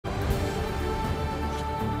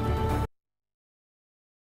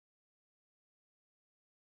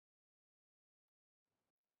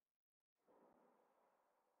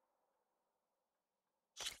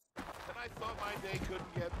thought my day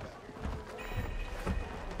couldn't get better.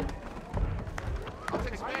 I'll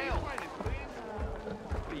take some ale.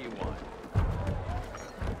 What do you want?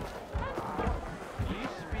 Do you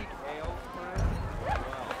speak ale, friend? Well,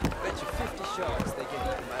 Bet you 50 sharks they get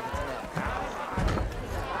eaten by the tonight.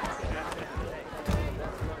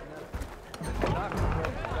 not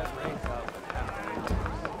broke the red rings out, but half.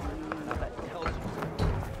 Now that tells you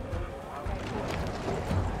something.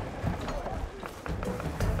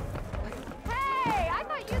 Hey, I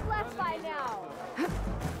thought you'd left by now.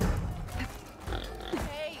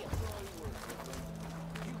 Hey.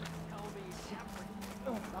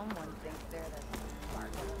 Someone thinks they're the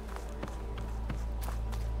smart.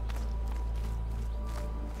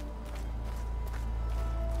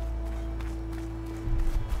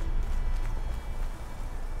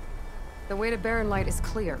 The way to Barren Light is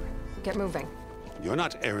clear. Get moving. You're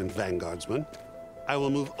not errant vanguardsman. I will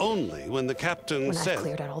move only when the captain When says... I've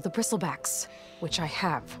cleared out all the bristlebacks, which I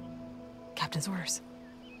have. Captain's orders.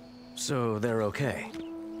 So they're okay.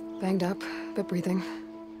 Banged up, but breathing.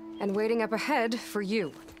 And waiting up ahead for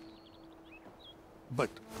you. But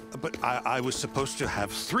I was supposed to have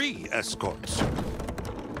 3 escorts.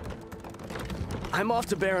 I'm off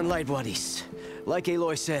to Barren Light, buddies. Like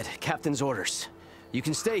Aloy said, captain's orders. You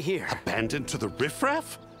can stay here. Abandoned to the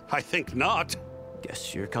riffraff? I think not.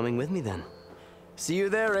 Guess you're coming with me then. See you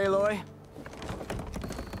there, Aloy.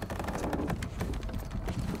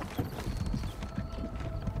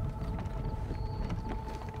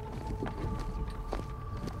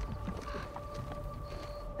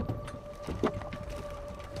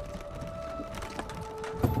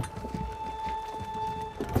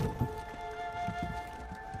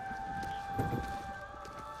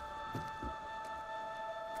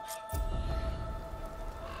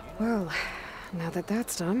 Well, now that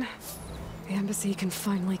that's done, the embassy can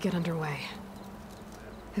finally get underway.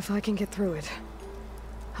 If I can get through it,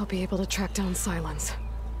 I'll be able to track down Silence.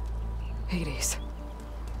 Hades.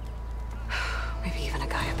 Maybe even a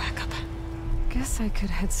Gaia backup. Guess I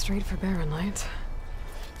could head straight for Barren Light.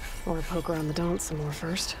 Or poke around the Daunt some more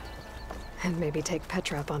first. And maybe take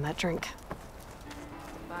Petra up on that drink.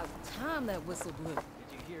 About time that whistle blew. Did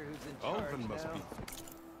you hear who's in charge Open must now? be.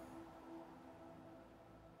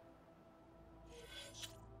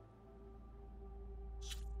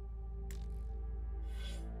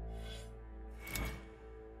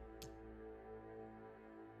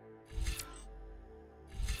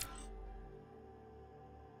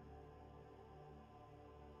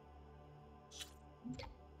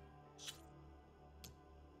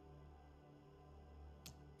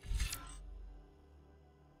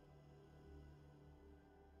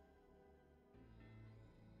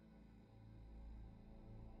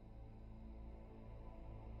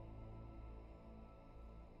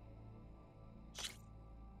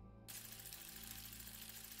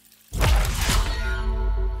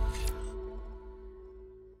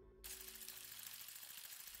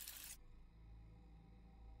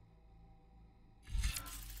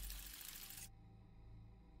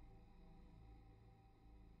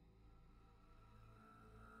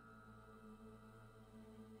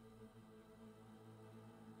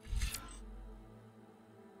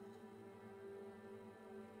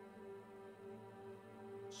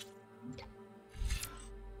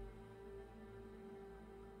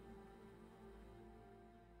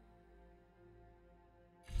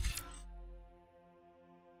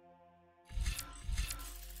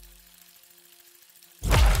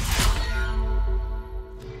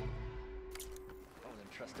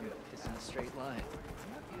 Trust him to piss in a straight line.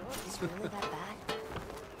 Is really that bad?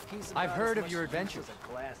 I've heard of your adventures.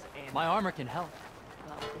 My armor can help.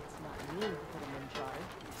 Well, it's not me who put him in charge.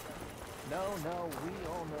 No, we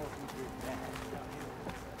all know who did that.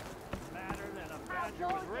 Better than a badger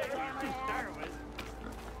with red armor to start with.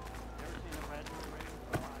 Never seen a badger with red armor like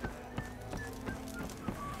that.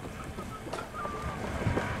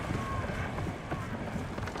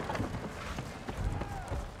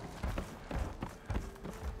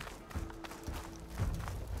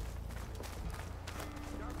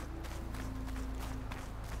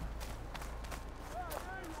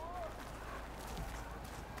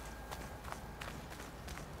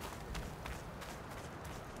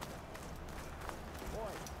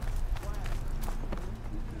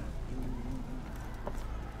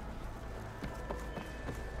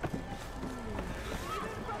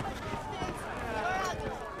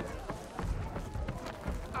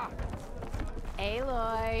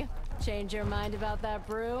 Aloy, change your mind about that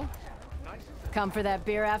brew? Come for that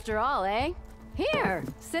beer after all, eh? Here,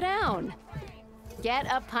 sit down. Get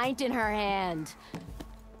a pint in her hand.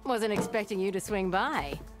 Wasn't expecting you to swing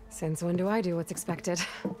by. Since when do I do what's expected?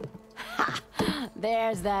 Ha!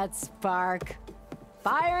 There's that spark.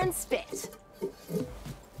 Fire and spit.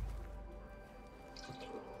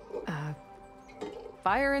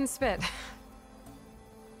 Fire and spit.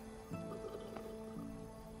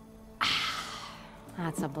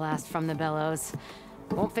 That's a blast from the bellows.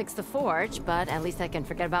 Won't fix the forge, but at least I can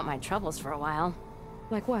forget about my troubles for a while.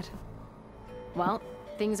 Like what? Well,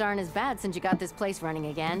 things aren't as bad since you got this place running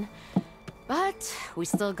again. But we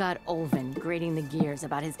still got Olvin grating the gears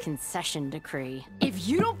about his concession decree. If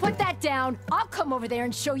you don't put that down, I'll come over there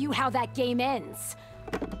and show you how that game ends.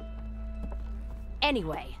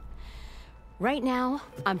 Anyway, right now,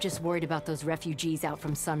 I'm just worried about those refugees out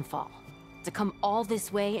from Sunfall. To come all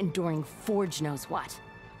this way enduring Forge knows what.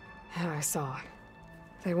 I saw.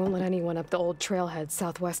 They won't let anyone up the old trailhead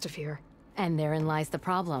southwest of here. And therein lies the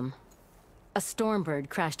problem. A Stormbird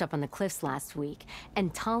crashed up on the cliffs last week,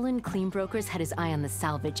 and Talon Cleanbrokers had his eye on the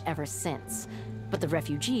salvage ever since. But the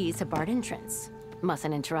refugees have barred entrance.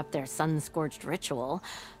 Mustn't interrupt their sun-scorched ritual.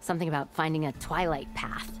 Something about finding a twilight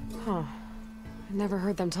path. Huh. Never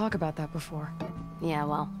heard them talk about that before. Yeah,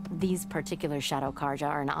 well, these particular Shadow Karja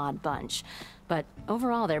are an odd bunch. But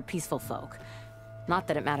overall, they're peaceful folk. Not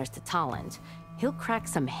that it matters to Talon. He'll crack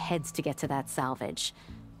some heads to get to that salvage.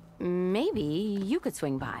 Maybe you could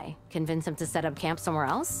swing by, convince him to set up camp somewhere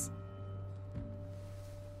else?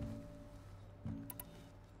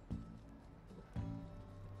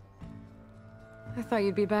 I thought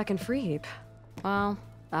you'd be back in Freeheap. Well,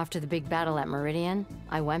 after the big battle at Meridian,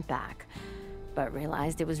 I went back, but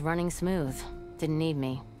realized it was running smooth. Didn't need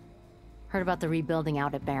me. Heard about the rebuilding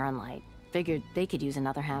out at Barren Light. Figured they could use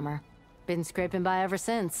another hammer. Been scraping by ever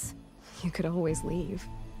since. You could always leave.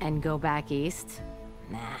 And go back east?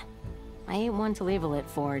 Nah. I ain't one to leave a lit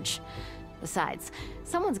forge. Besides,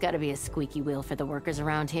 someone's gotta be a squeaky wheel for the workers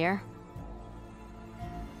around here.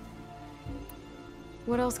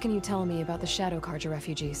 What else can you tell me about the Shadow Karja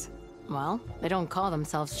refugees? Well, they don't call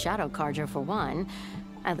themselves Shadow Karja for one.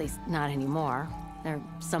 At least, not anymore. They're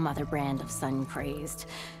some other brand of sun-crazed.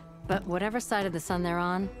 But whatever side of the sun they're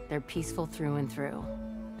on, they're peaceful through and through.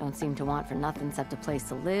 Don't seem to want for nothing except a place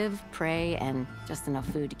to live, pray, and just enough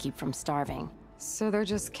food to keep from starving. So they're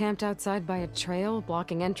just camped outside by a trail,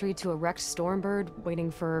 blocking entry to a wrecked Stormbird, waiting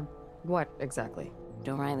for what exactly?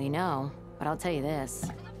 Don't rightly know, but I'll tell you this.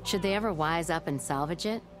 Should they ever wise up and salvage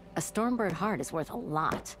it, a Stormbird heart is worth a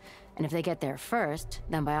lot. And if they get there first,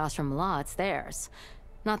 then by Ostrom law, it's theirs.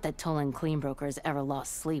 Not that Tolan Cleanbrokers ever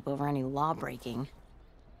lost sleep over any law breaking.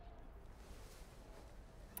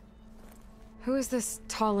 Who is this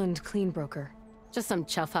Tolland Cleanbroker? Just some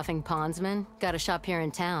chuff-huffing pondsman. Got a shop here in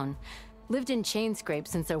town. Lived in Chainscrape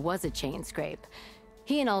since there was a Chainscrape.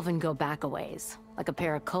 He and Ulvin go back a ways. Like a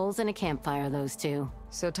pair of coals and a campfire, those two.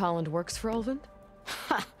 So Tolland works for Ulvin?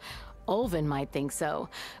 Ha! Ulvin might think so,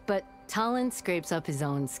 but Tolland scrapes up his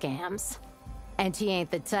own scams. And he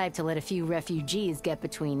ain't the type to let a few refugees get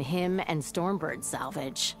between him and Stormbird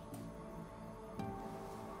salvage.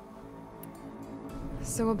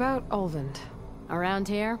 So about Ulvin. Around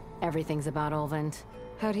here, everything's about Ulvin.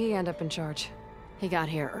 How'd he end up in charge? He got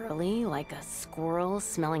here early, like a squirrel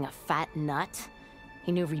smelling a fat nut.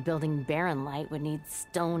 He knew rebuilding Barren Light would need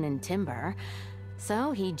stone and timber.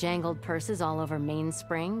 So he jangled purses all over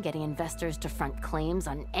Mainspring, getting investors to front claims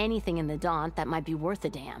on anything in the Daunt that might be worth a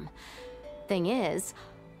damn. Thing is,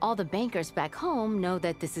 all the bankers back home know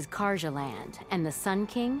that this is Karja land, and the Sun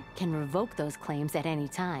King can revoke those claims at any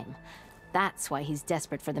time. That's why he's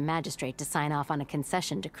desperate for the magistrate to sign off on a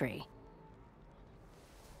concession decree.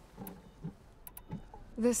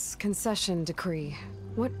 This concession decree,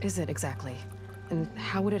 what is it exactly? And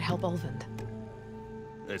how would it help Ulvin?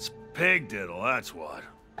 It's pig diddle, that's what.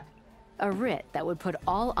 A writ that would put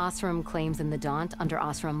all Osram claims in the Daunt under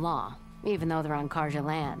Osram law, even though they're on Karja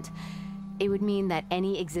land. It would mean that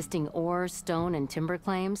any existing ore, stone, and timber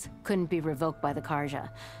claims couldn't be revoked by the Karja.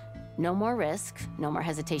 No more risk, no more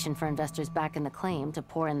hesitation for investors back in the claim to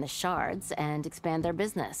pour in the shards and expand their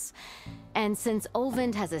business. And since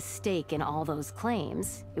Ulvin has a stake in all those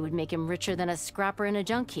claims, it would make him richer than a scrapper in a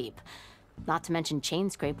junk heap. Not to mention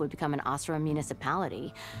Chainscrape would become an Osram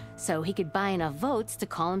municipality, so he could buy enough votes to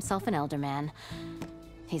call himself an elderman.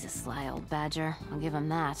 He's a sly old badger, I'll give him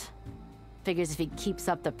that. Figures if he keeps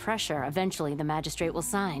up the pressure, eventually the magistrate will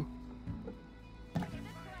sign.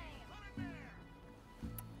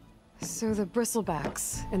 So the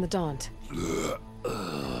bristlebacks in the Daunt.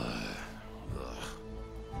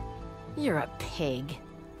 You're a pig.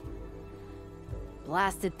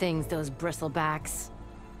 Blasted things, those bristlebacks.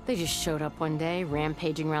 They just showed up one day,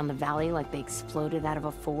 rampaging around the valley like they exploded out of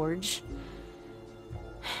a forge.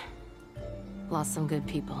 Lost some good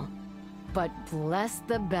people. But bless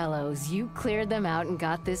the bellows, you cleared them out and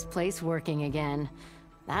got this place working again.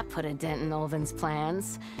 That put a dent in Ulvin's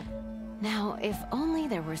plans. Now, if only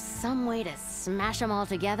there were some way to smash them all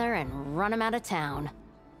together and run them out of town.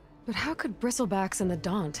 But how could Bristlebacks and the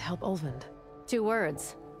Daunt help Ulvund? 2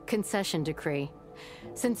 words. Concession decree.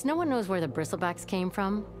 Since no one knows where the Bristlebacks came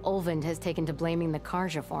from, Ulvund has taken to blaming the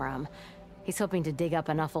Karja for them. He's hoping to dig up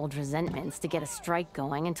enough old resentments to get a strike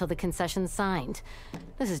going until the concession's signed.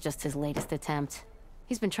 This is just his latest attempt.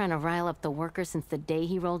 He's been trying to rile up the workers since the day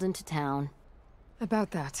he rolled into town.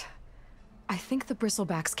 About that, I think the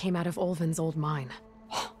Bristlebacks came out of Ulvund's old mine.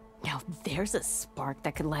 Now there's a spark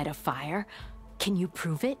that could light a fire. Can you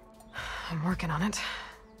prove it? I'm working on it.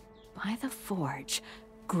 By the forge.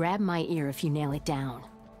 Grab my ear if you nail it down.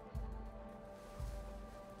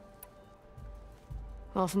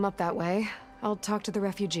 Well, if I'm up that way, I'll talk to the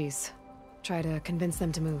refugees. Try to convince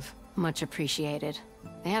them to move. Much appreciated.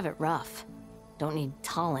 They have it rough. Don't need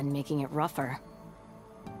Talon making it rougher.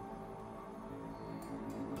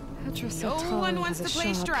 Petra said No Talon one wants has to a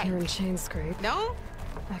play shop strike. here in Chainscrape. No?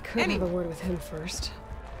 I could have a word with him first.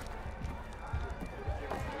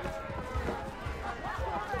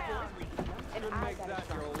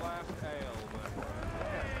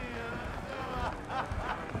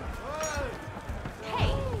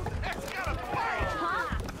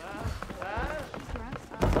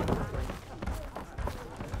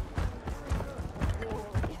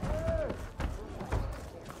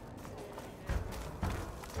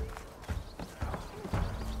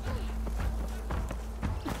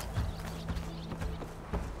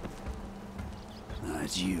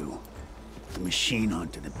 It's you. The machine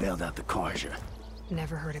hunter that bailed out the Karja.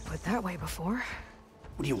 Never heard it put that way before.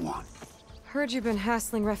 What do you want? Heard you've been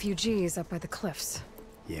hassling refugees up by the cliffs.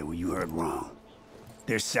 Yeah, well, you heard wrong.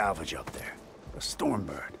 There's salvage up there. A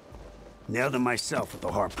Stormbird. Nailed him myself with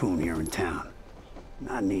a harpoon here in town.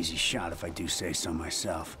 Not an easy shot if I do say so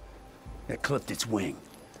myself. That clipped its wing.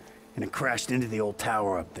 And it crashed into the old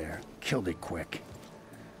tower up there. Killed it quick.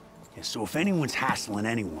 Yeah, so if anyone's hassling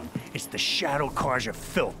anyone, it's the Shadow Karja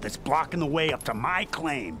filth that's blocking the way up to my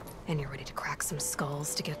claim. And you're ready to crack some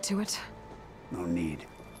skulls to get to it? No need.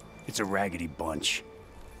 It's a raggedy bunch.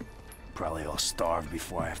 Probably all starved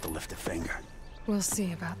before I have to lift a finger. We'll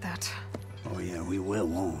see about that. Oh yeah, we will,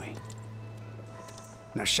 won't we?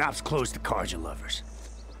 Now shop's closed to Karja lovers.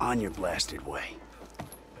 On your blasted way.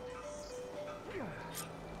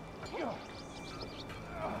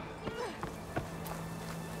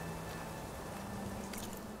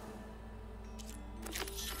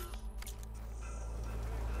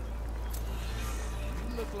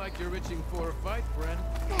 Look like you're itching for a fight, friend.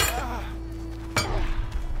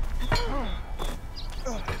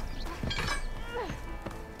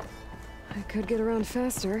 I could get around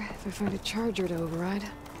faster if I find a charger to override.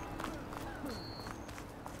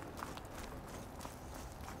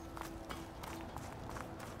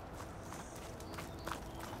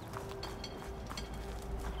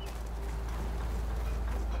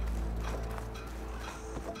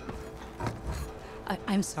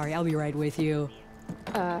 I'm sorry, I'll be right with you.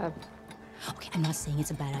 Okay, I'm not saying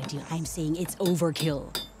it's a bad idea. I'm saying it's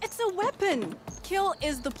overkill. It's a weapon. Kill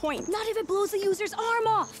is the point. Not if it blows the user's arm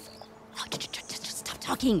off. Oh, just stop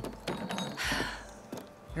talking.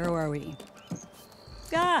 Where are we?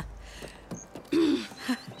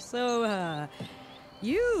 So,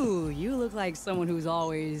 you look like someone who's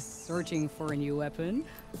always searching for a new weapon.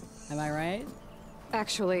 Am I right?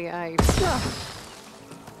 Actually,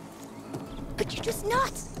 Could you just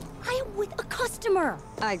not? I am with a customer.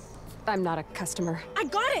 I'm not a customer. I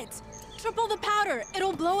got it. Triple the powder.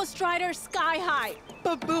 It'll blow a Strider sky high.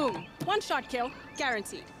 Ba-boom. One-shot kill.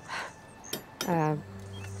 Guaranteed.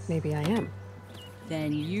 Maybe I am.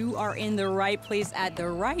 Then you are in the right place at the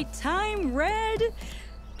right time, Red.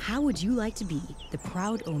 How would you like to be the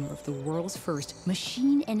proud owner of the world's first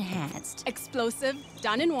machine-enhanced, Explosive,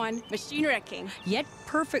 done in one, machine wrecking, yet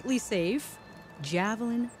perfectly safe,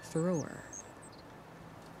 javelin thrower?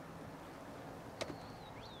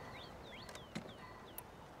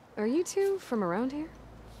 Are you two from around here?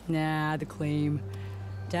 Nah, the claim.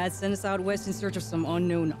 Dad sent us out west in search of some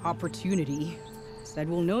unknown opportunity. Said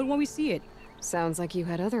we'll know it when we see it. Sounds like you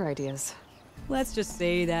had other ideas. Let's just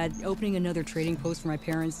say that opening another trading post for my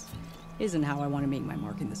parents isn't how I want to make my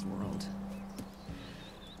mark in this world.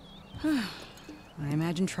 I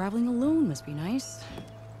imagine traveling alone must be nice.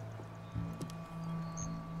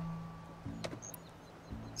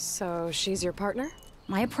 So she's your partner?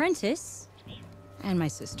 My apprentice and my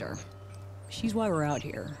sister. She's why we're out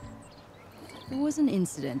here. There was an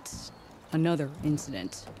incident. Another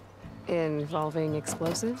incident. Involving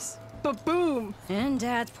explosives? Ba-boom! And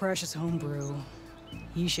Dad's precious homebrew.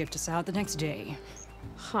 He shipped us out the next day.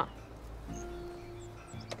 Huh.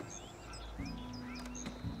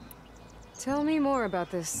 Tell me more about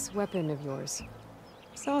this weapon of yours.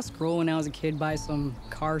 Saw a scroll when I was a kid by some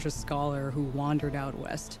Karja scholar who wandered out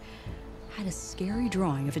west. Had a scary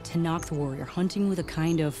drawing of a Tenakth warrior hunting with a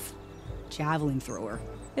kind of javelin thrower.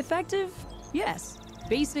 Effective? Yes.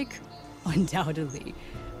 Basic? Undoubtedly.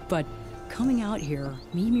 But coming out here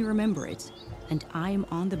made me remember it, and I am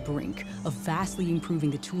on the brink of vastly improving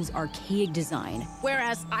the tool's archaic design.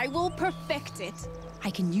 Whereas I will perfect it. I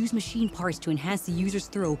can use machine parts to enhance the user's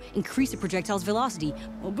throw, increase the projectile's velocity.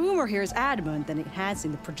 Well, Boomer here is adamant that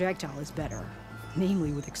enhancing the projectile is better.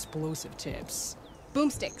 Namely with explosive tips.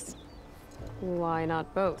 Boomsticks. Why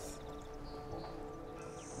not both?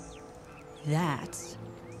 That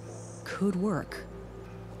could work.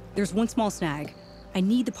 There's one small snag. I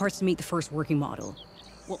need the parts to make the first working model.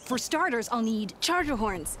 Well, for starters, I'll need charger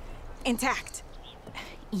horns. Intact.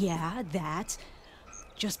 Yeah, that.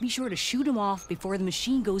 Just be sure to shoot them off before the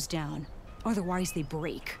machine goes down. Otherwise, they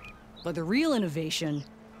break. But the real innovation,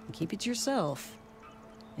 and keep it to yourself,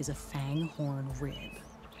 is a fang horn rib.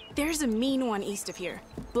 There's a mean one east of here.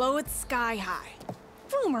 Blow it sky high.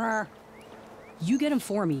 Boomer! You get him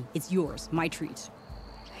for me. It's yours. My treat.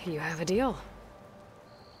 You have a deal.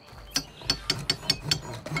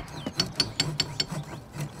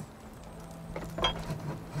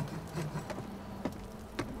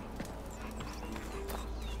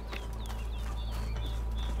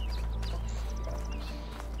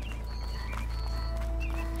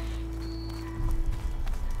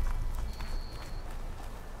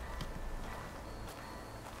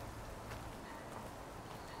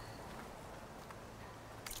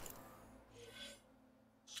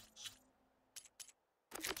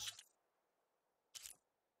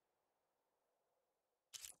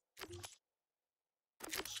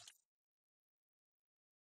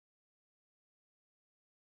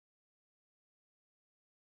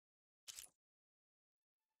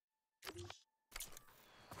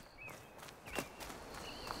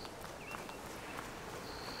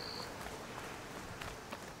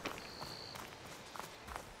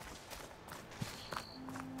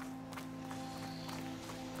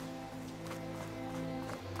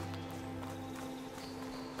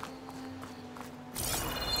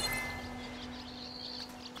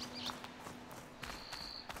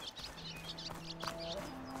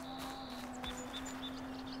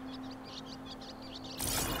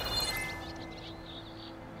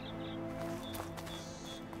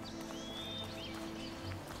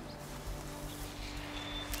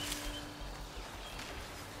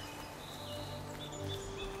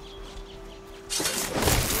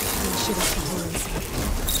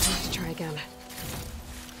 Let's try again.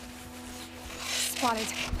 Spotted.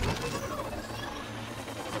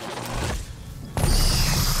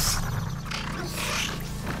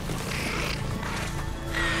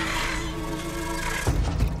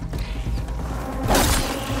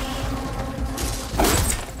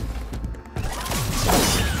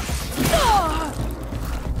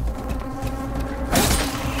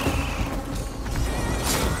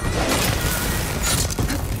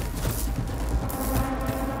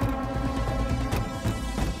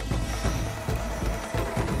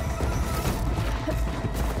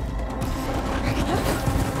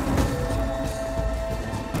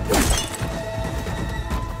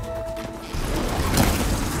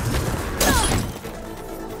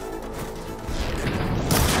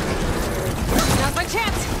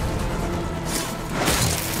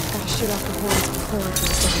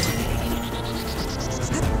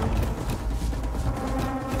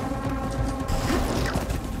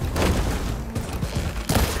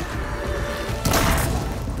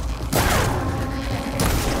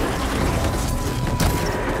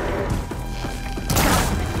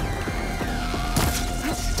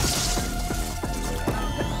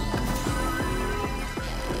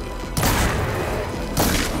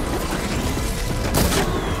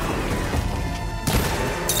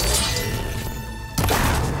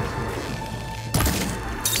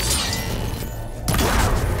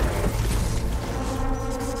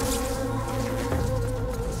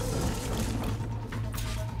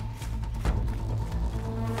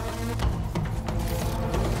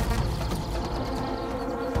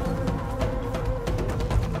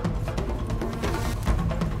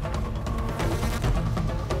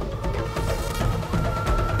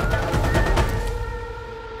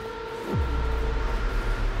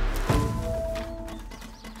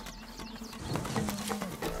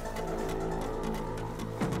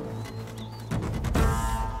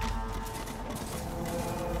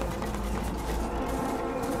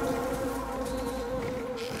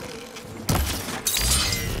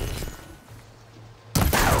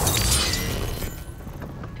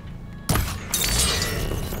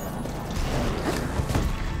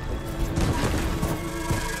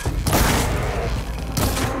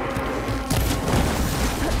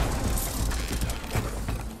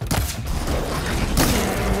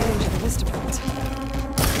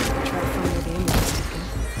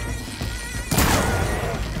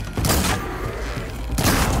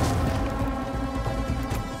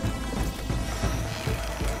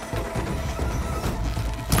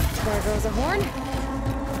 horn?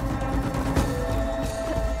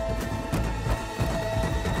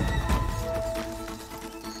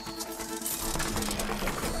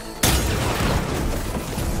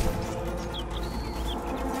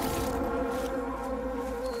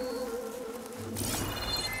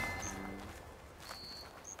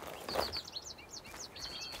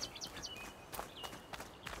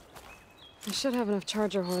 I should have enough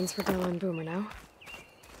charger horns for Della and Boomer now.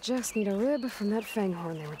 Just need a rib from that fang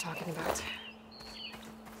horn they were talking about.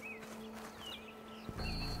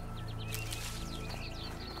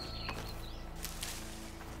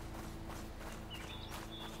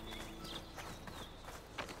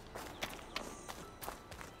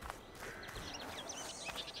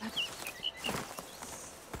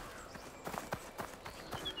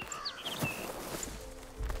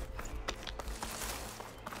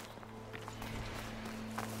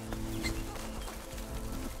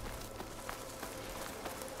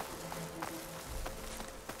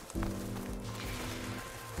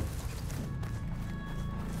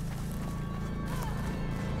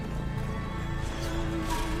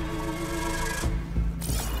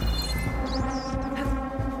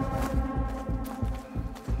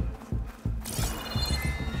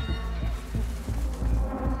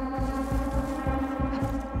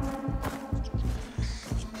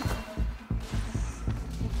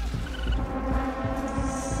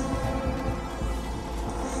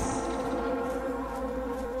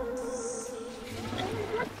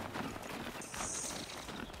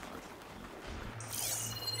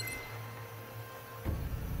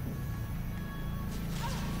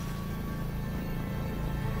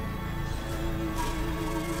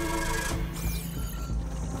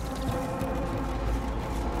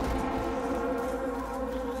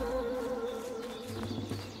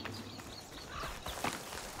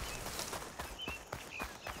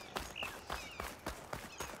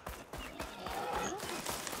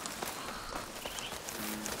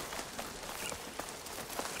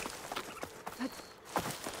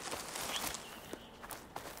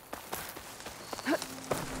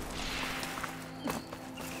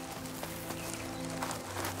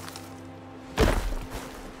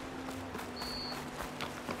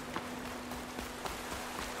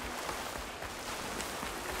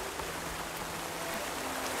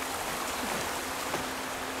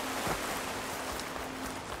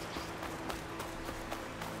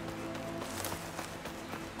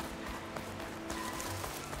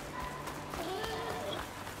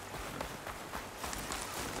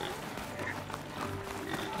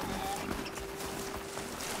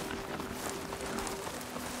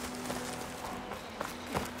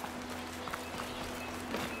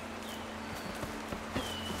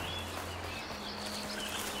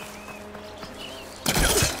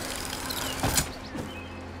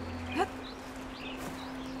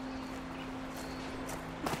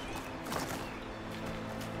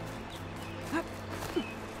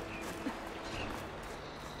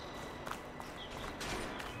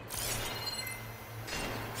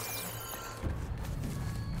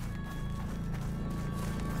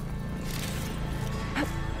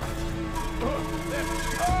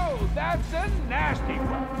 That's a nasty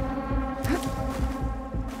one.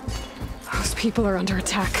 Those people are under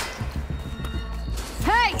attack.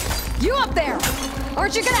 Hey! You up there!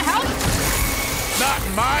 Aren't you gonna help? Not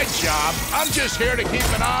my job. I'm just here to keep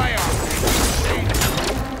an eye on things.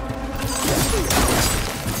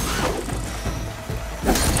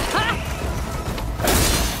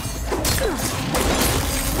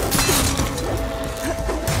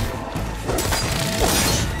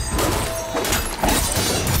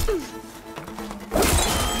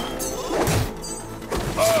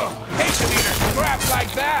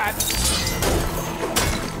 Like that.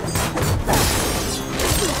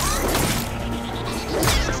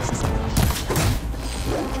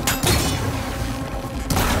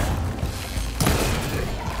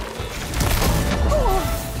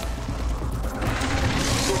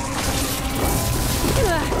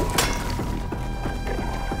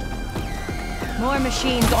 More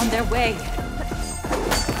machines on their way.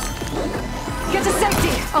 Get to safety.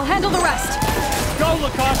 I'll handle the rest. Go,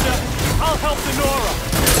 Lakasha. I'll help the Nora.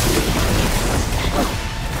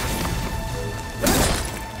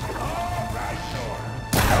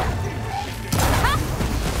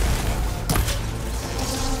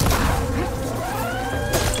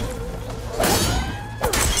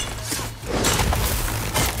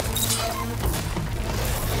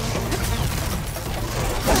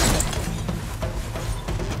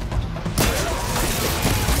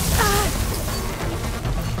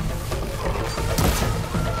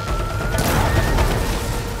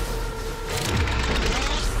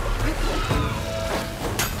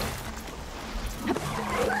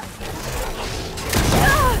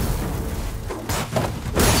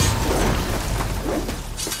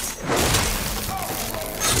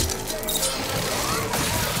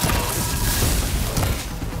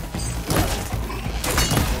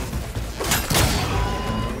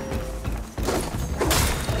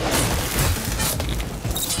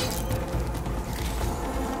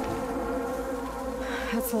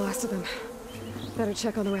 most of them. Better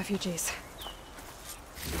check on the refugees.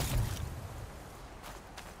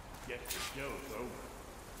 Get the show's over.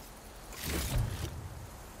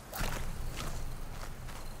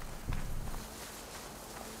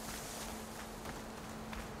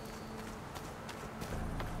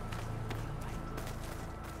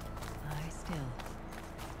 Lie still.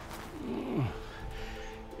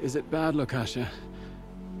 Is it bad, Lakasha?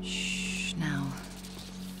 Shh, now.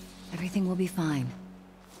 Everything will be fine.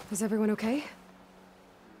 Is everyone okay?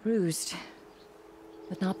 Bruised,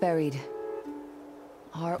 but not buried.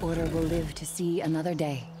 Our order will live to see another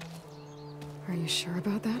day. Are you sure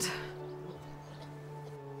about that?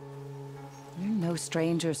 We're no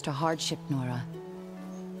strangers to hardship, Nora.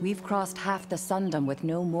 We've crossed half the Sundom with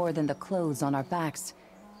no more than the clothes on our backs.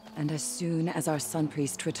 And as soon as our Sun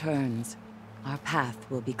Priest returns, our path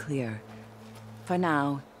will be clear. For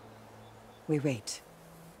now, we wait.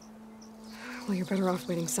 Well, you're better off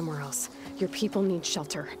waiting somewhere else. Your people need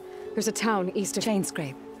shelter. There's a town east of...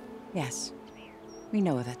 Chainscrape. Yes. We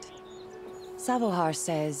know of it. Savohar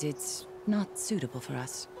says it's not suitable for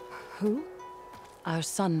us. Who? Our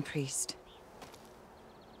Sun Priest.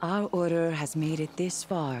 Our order has made it this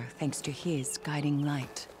far thanks to his guiding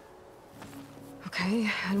light.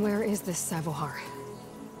 Okay, and where is this Savohar?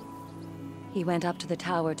 He went up to the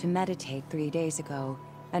tower to meditate 3 days ago,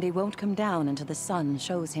 and he won't come down until the sun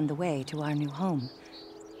shows him the way to our new home.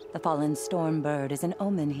 The fallen storm bird is an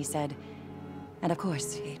omen, he said. And of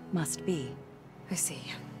course, it must be. I see.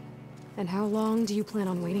 And how long do you plan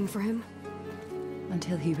on waiting for him?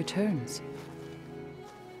 Until he returns.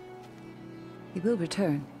 He will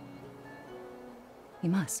return. He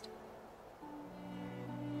must.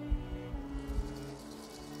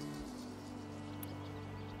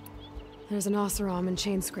 There's an Oseram in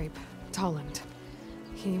Chainscrape, Tolland.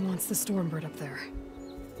 He wants the Stormbird up there.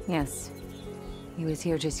 Yes. He was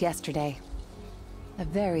here just yesterday. A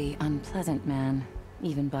very unpleasant man,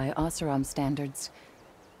 even by Oseram standards.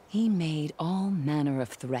 He made all manner of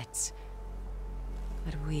threats.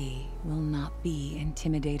 But we will not be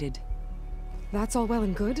intimidated. That's all well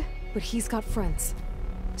and good, but he's got friends.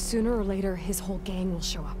 Sooner or later, his whole gang will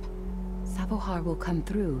show up. Savohar will come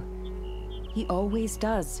through. He always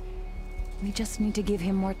does. We just need to give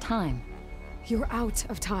him more time. You're out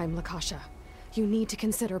of time, Lakasha. You need to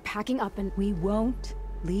consider packing up and... We won't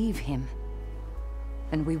leave him.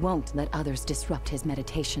 And we won't let others disrupt his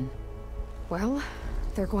meditation. Well,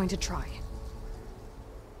 they're going to try.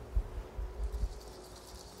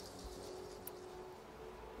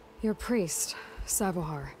 Your priest,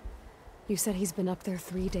 Savohar. You said he's been up there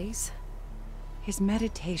 3 days? His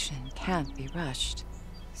meditation can't be rushed.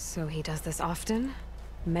 So he does this often?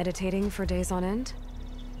 Meditating for days on end?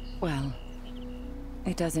 Well,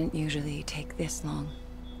 it doesn't usually take this long.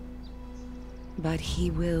 But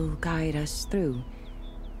he will guide us through.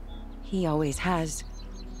 He always has.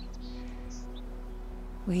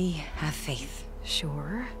 We have faith.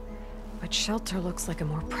 Sure. But shelter looks like a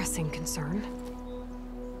more pressing concern.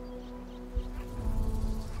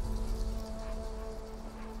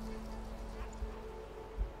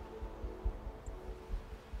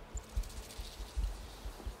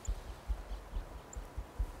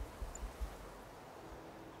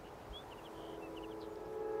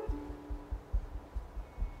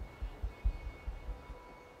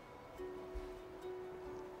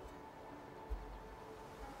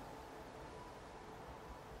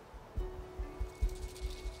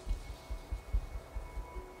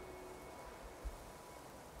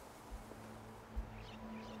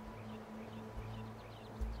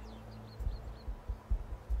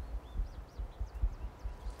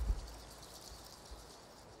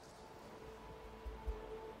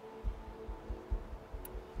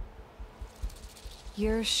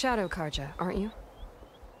 You're Shadow Karja, aren't you?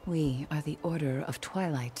 We are the Order of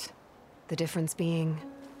Twilight. The difference being...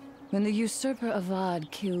 When the usurper Avad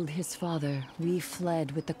killed his father, we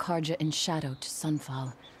fled with the Karja in shadow to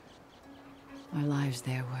Sunfall. Our lives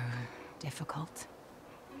there were difficult.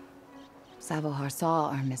 Savohar saw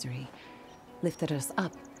our misery, lifted us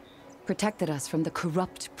up, protected us from the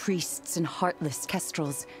corrupt priests and heartless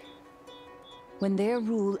kestrels. When their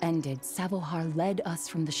rule ended, Savohar led us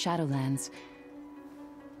from the Shadowlands.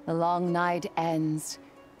 The long night ends,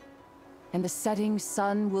 and the setting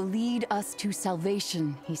sun will lead us to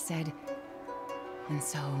salvation, he said. And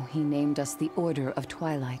so he named us the Order of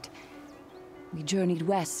Twilight. We journeyed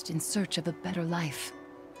west in search of a better life.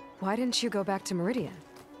 Why didn't you go back to Meridian?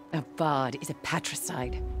 Avad is a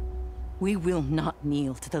patricide. We will not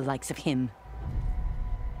kneel to the likes of him.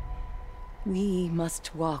 We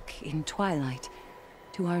must walk in twilight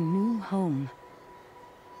to our new home.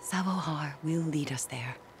 Savohar will lead us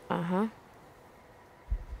there. Uh-huh.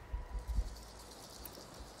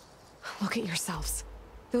 Look at yourselves.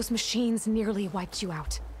 Those machines nearly wiped you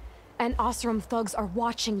out. And Osram thugs are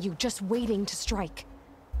watching you, just waiting to strike.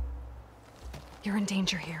 You're in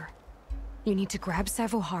danger here. You need to grab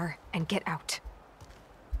Savohar and get out.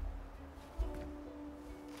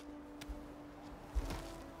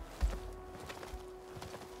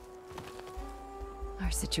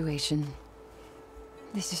 Our situation.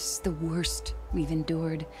 This is the worst we've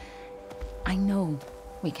endured. I know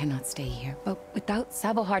we cannot stay here, but without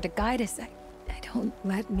Savohar to guide us, I don't...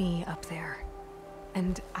 Let me up there.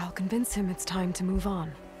 And I'll convince him it's time to move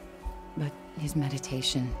on. But his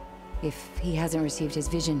meditation... If he hasn't received his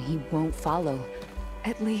vision, he won't follow.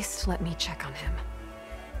 At least let me check on him.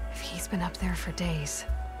 If he's been up there for days.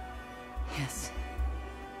 Yes.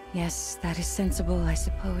 Yes, that is sensible, I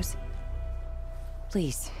suppose.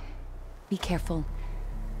 Please, be careful.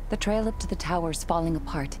 The trail up to the tower is falling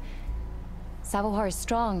apart. Savohar is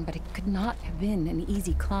strong, but it could not have been an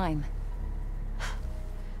easy climb.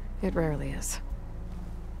 It rarely is.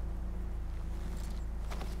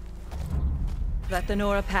 Let the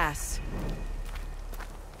Nora pass.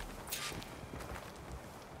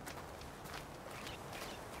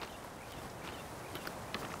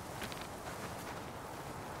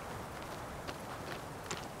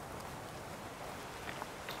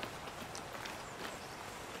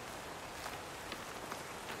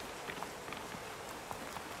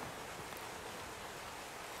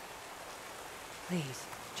 Please,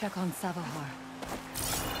 check on Savohar.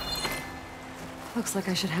 Looks like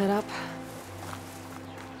I should head up.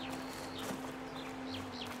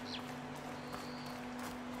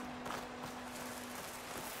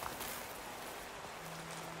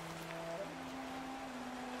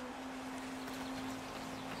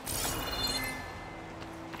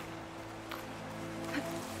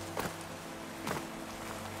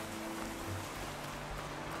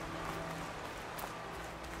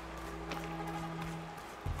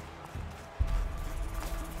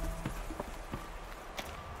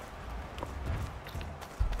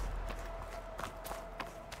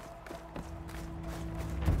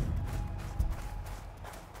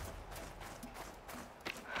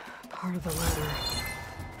 Part of the ladder.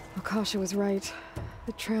 Akasha was right.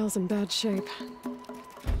 The trail's in bad shape.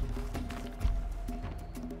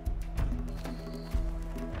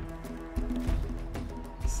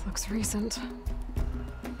 This looks recent.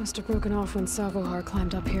 Must have broken off when Savohar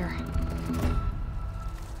climbed up here.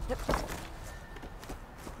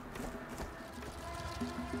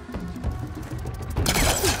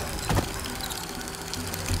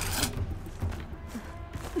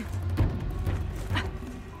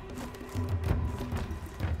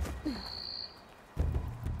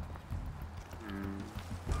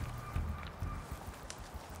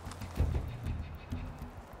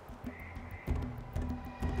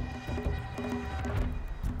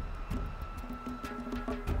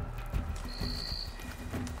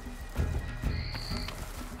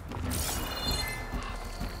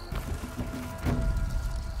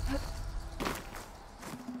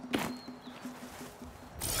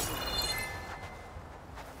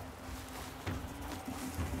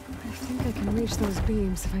 I think I can reach those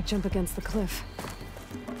beams if I jump against the cliff.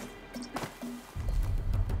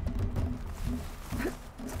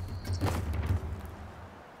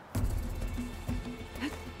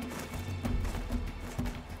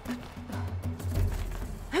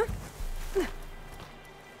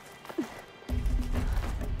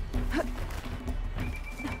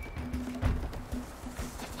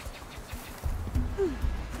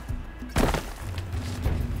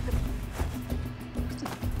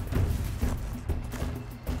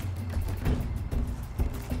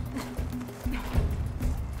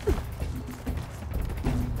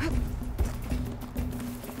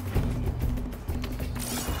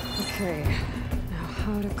 Okay, now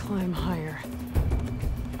how to climb higher.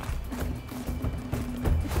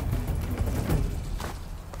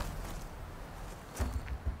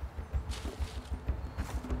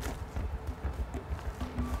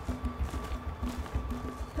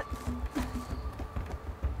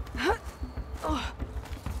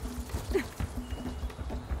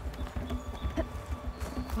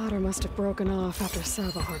 Ladder must have broken off after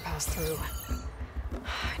Savohar passed through.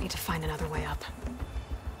 I need to find another way up.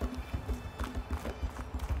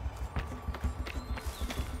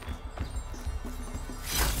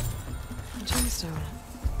 Gemstone.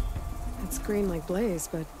 It's green like blaze,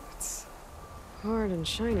 but it's hard and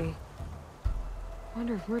shiny.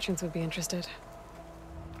 Wonder if merchants would be interested.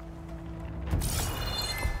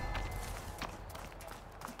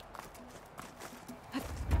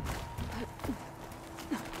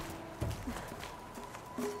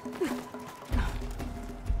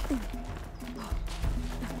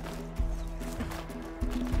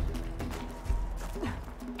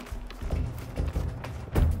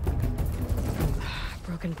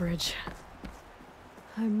 bridge.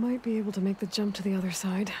 I might be able to make the jump to the other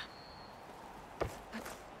side.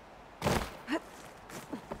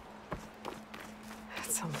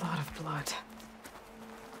 That's a lot of blood.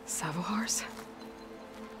 Savohars?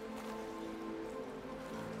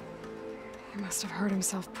 He must have hurt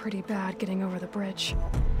himself pretty bad getting over the bridge.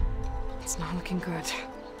 It's not looking good.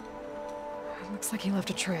 It looks like he left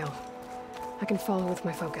a trail. I can follow with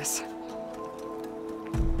my focus.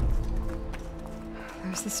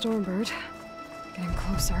 There's the Stormbird. Getting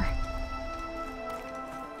closer.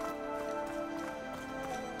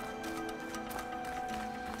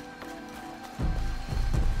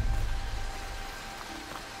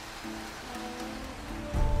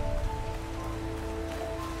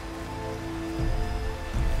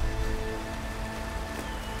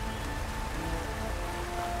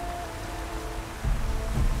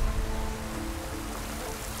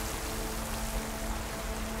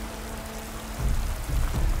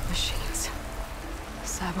 Machines.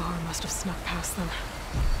 Savohar must have snuck past them.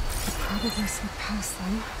 I'll probably slip past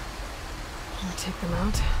them. Or take them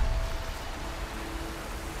out.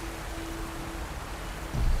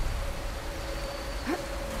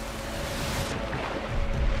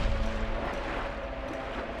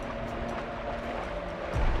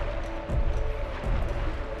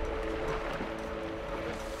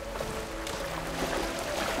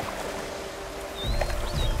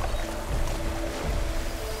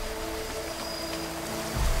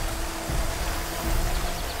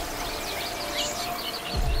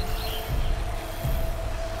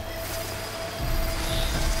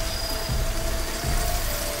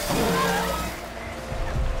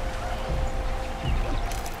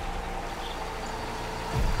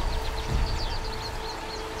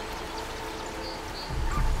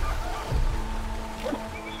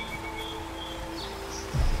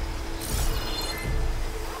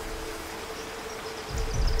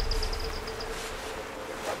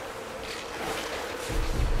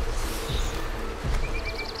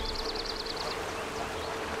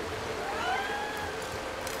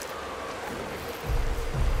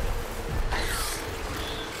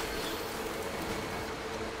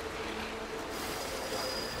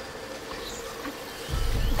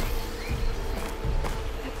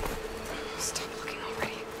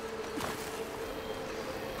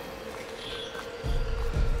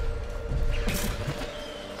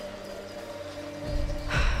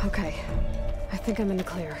 Okay. I think I'm in the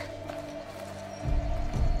clear.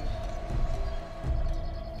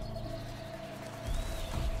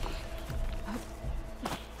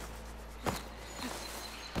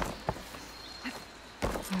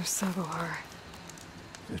 There's Savohar.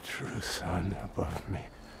 The true sun above me.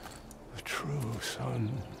 The true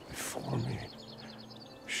sun before me.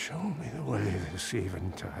 Show me the way this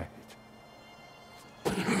eventide.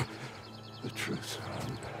 The true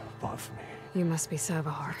sun above me. You must be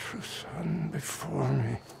Savohar. The true sun before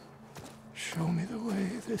me. Show me the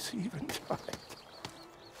way this eventide.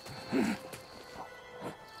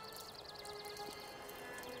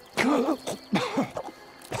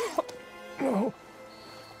 No.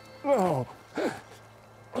 No.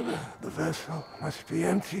 The vessel must be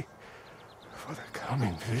empty for the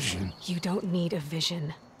coming vision. You don't need a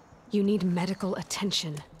vision. You need medical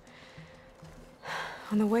attention.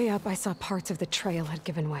 On the way up, I saw parts of the trail had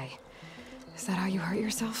given way. Is that how you hurt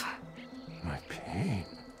yourself? My pain.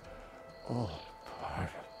 All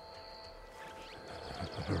part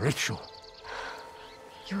of the ritual.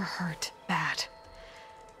 You're hurt bad.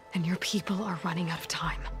 And your people are running out of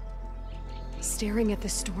time. Staring at the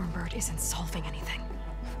Stormbird isn't solving anything.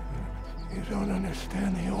 You don't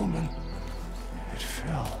understand the omen. It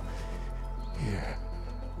fell here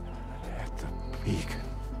at the beacon.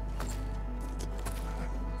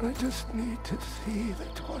 I just need to see the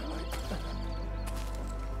twilight planet.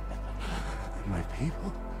 And my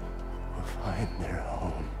people will find their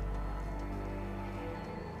home.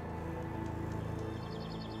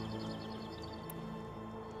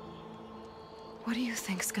 What do you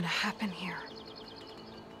think's gonna happen here?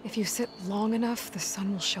 If you sit long enough, the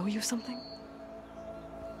sun will show you something?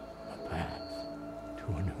 A path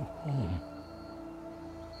to a new home.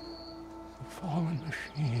 A fallen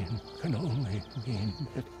machine can only mean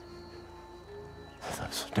that the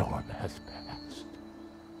storm has passed.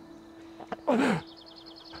 And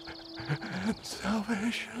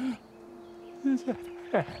salvation is at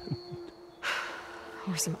hand.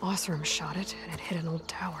 Or some Osram shot it, and it hit an old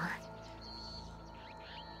tower.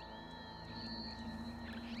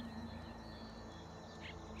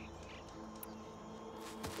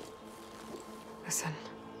 Listen,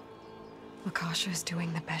 Lakasha is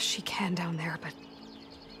doing the best she can down there, but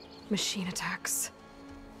machine attacks,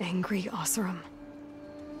 angry Osram.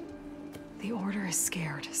 The Order is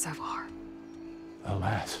scared, Savar. The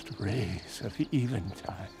last rays of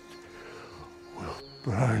eventide will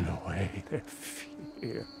burn away their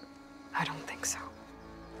fear. I don't think so.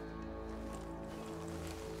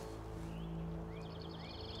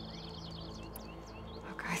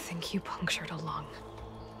 Look, I think you punctured a lung.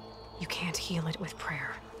 You can't heal it with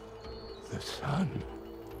prayer. The sun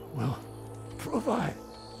will provide.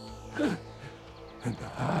 And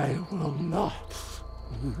I will not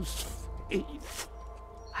lose faith.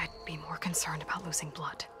 I'd be more concerned about losing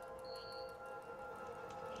blood.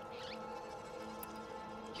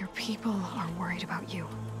 Your people are worried about you.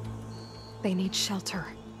 They need shelter,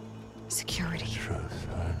 security. The true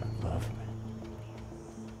sun above me.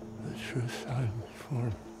 The true sun before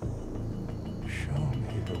me. Show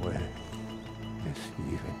me the way. This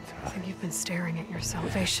eventide. I think you've been staring at your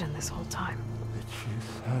salvation this whole time. The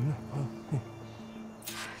true sun above me.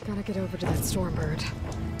 Gotta get over to that Stormbird.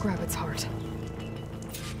 Grab its heart.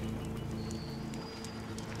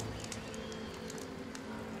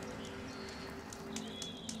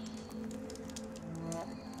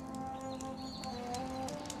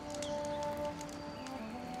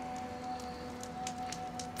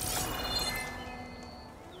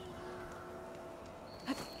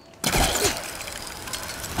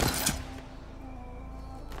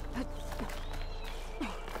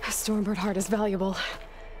 A Stormbird heart is valuable.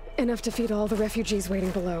 Enough to feed all the refugees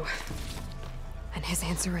waiting below. And his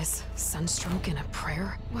answer is sunstroke and a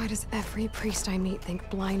prayer? Why does every priest I meet think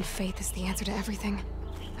blind faith is the answer to everything?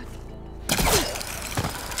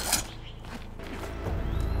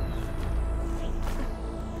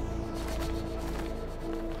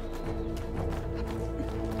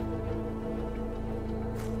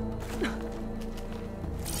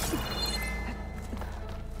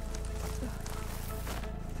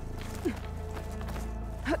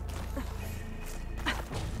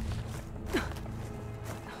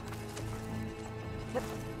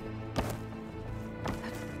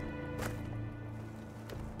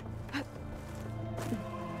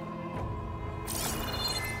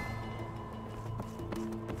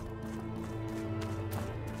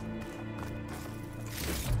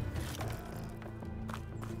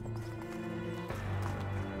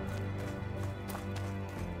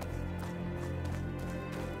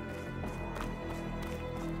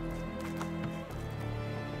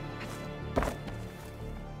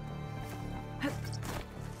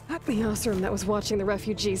 The Osram that was watching the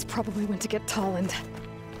refugees probably went to get Tolland.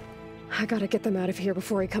 I gotta get them out of here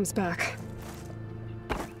before he comes back.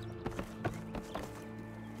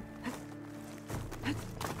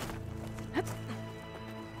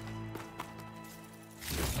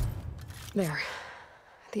 There.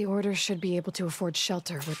 The Order should be able to afford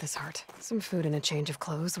shelter with this heart. Some food and a change of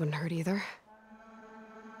clothes wouldn't hurt either.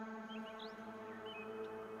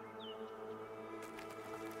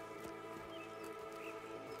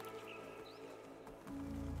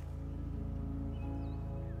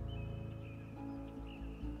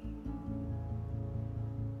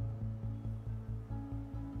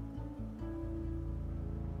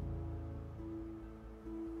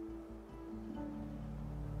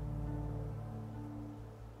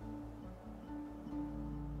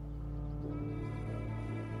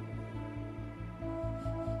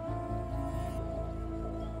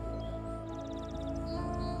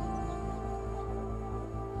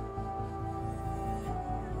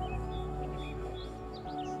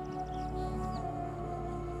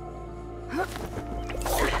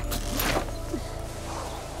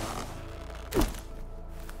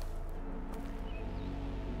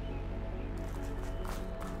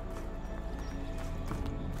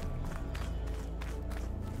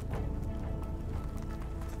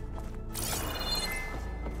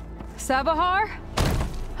 Sabahar?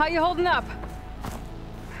 How you holding up?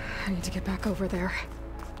 I need to get back over there.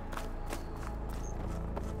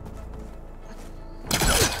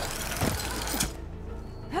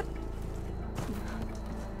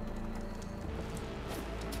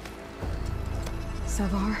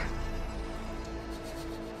 Savar?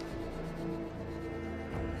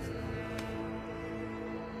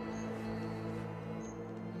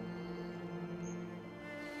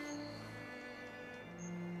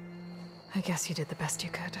 I guess you did the best you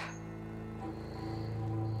could.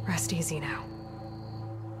 Rest easy now.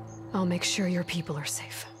 I'll make sure your people are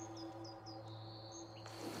safe.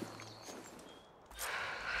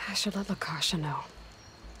 I should let Lakasha know.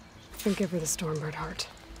 And give her the Stormbird heart.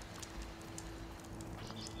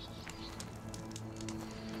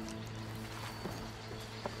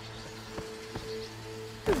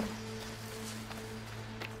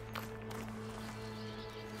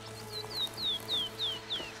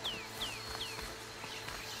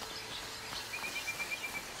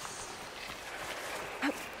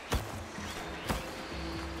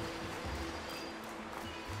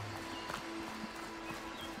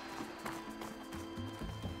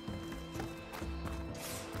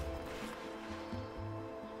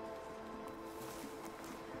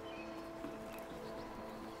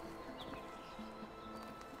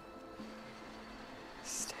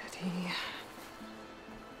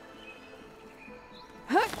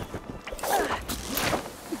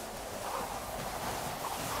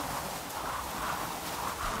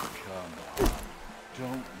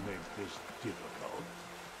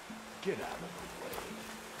 Get out of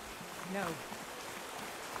the way. No.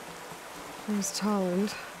 There's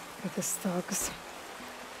Tolland with his thugs.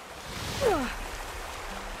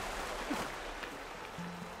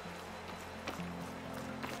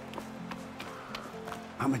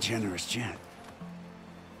 I'm a generous gent.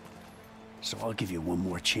 So I'll give you one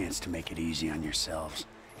more chance to make it easy on yourselves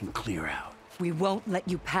and clear out. We won't let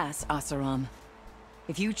you pass, Oseram.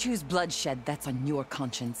 If you choose bloodshed, that's on your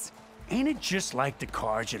conscience. Ain't it just like the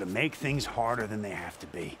Carja to make things harder than they have to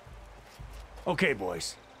be? Okay,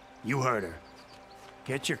 boys. You heard her.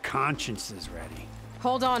 Get your consciences ready.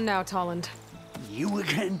 Hold on now, Tolland. You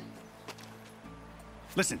again?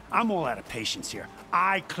 Listen, I'm all out of patience here.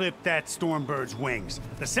 I clipped that Stormbird's wings.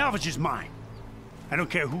 The salvage is mine. I don't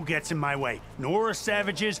care who gets in my way. Nora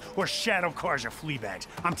savages or Shadow Carja fleabags.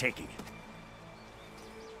 I'm taking it.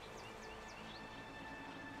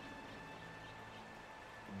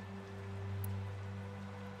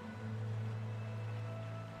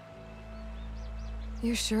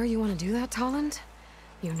 You sure you want to do that, Tolland?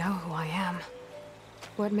 You know who I am.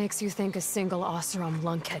 What makes you think a single Oseram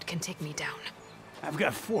lunkhead can take me down? I've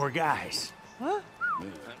got 4 guys. Huh?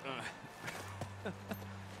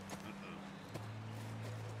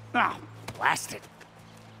 Ah, blast it.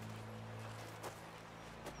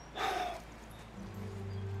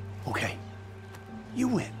 Okay, you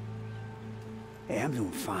win. Hey, I'm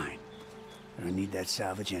doing fine. I don't need that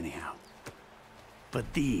salvage anyhow.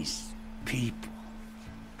 But these people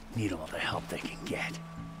need all the help they can get.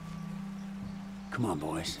 Come on,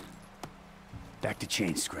 boys. Back to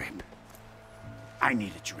Chain Scrape. I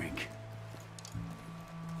need a drink.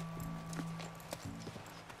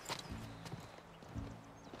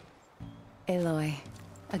 Aloy,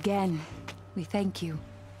 again, we thank you.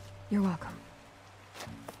 You're welcome.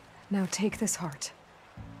 Now take this heart.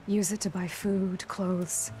 Use it to buy food,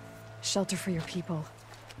 clothes, shelter for your people.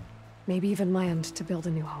 Maybe even land to build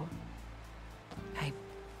a new home.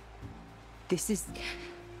 This is...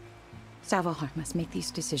 Savahar must make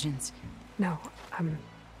these decisions. No,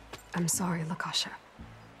 I'm sorry, Lakasha.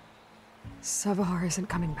 Savahar isn't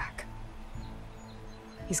coming back.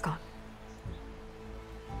 He's gone.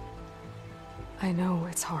 I know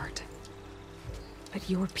it's hard, but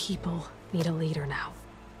your people need a leader now.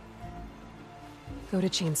 Go to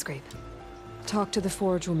Chainscrape. Talk to the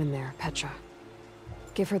forge woman there, Petra.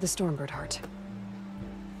 Give her the Stormbird heart.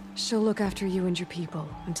 She'll look after you and your people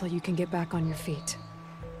until you can get back on your feet.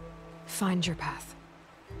 Find your path.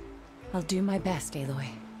 I'll do my best, Aloy.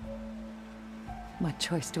 What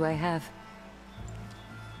choice do I have?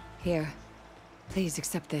 Here, please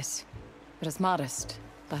accept this. It is modest,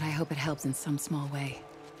 but I hope it helps in some small way.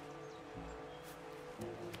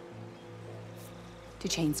 To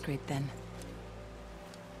Chainscrape, then.